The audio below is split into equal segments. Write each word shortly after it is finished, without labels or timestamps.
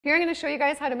Here I'm going to show you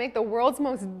guys how to make the world's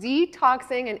most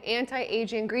detoxing and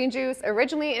anti-aging green juice,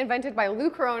 originally invented by Lou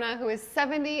Corona, who is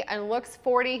 70 and looks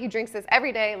 40. He drinks this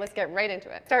every day. Let's get right into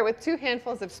it. Start with 2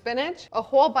 handfuls of spinach, a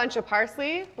whole bunch of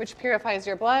parsley, which purifies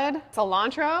your blood,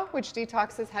 cilantro, which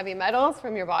detoxes heavy metals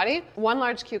from your body, 1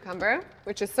 large cucumber,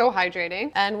 which is so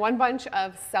hydrating, and 1 bunch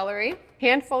of celery,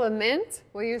 handful of mint.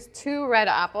 We'll use 2 red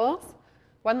apples,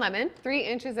 1 lemon, 3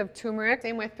 inches of turmeric,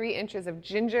 same with 3 inches of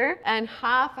ginger, and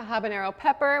half a habanero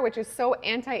pepper, which is so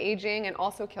anti-aging and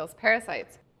also kills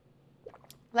parasites.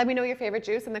 Let me know your favorite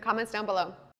juice in the comments down below.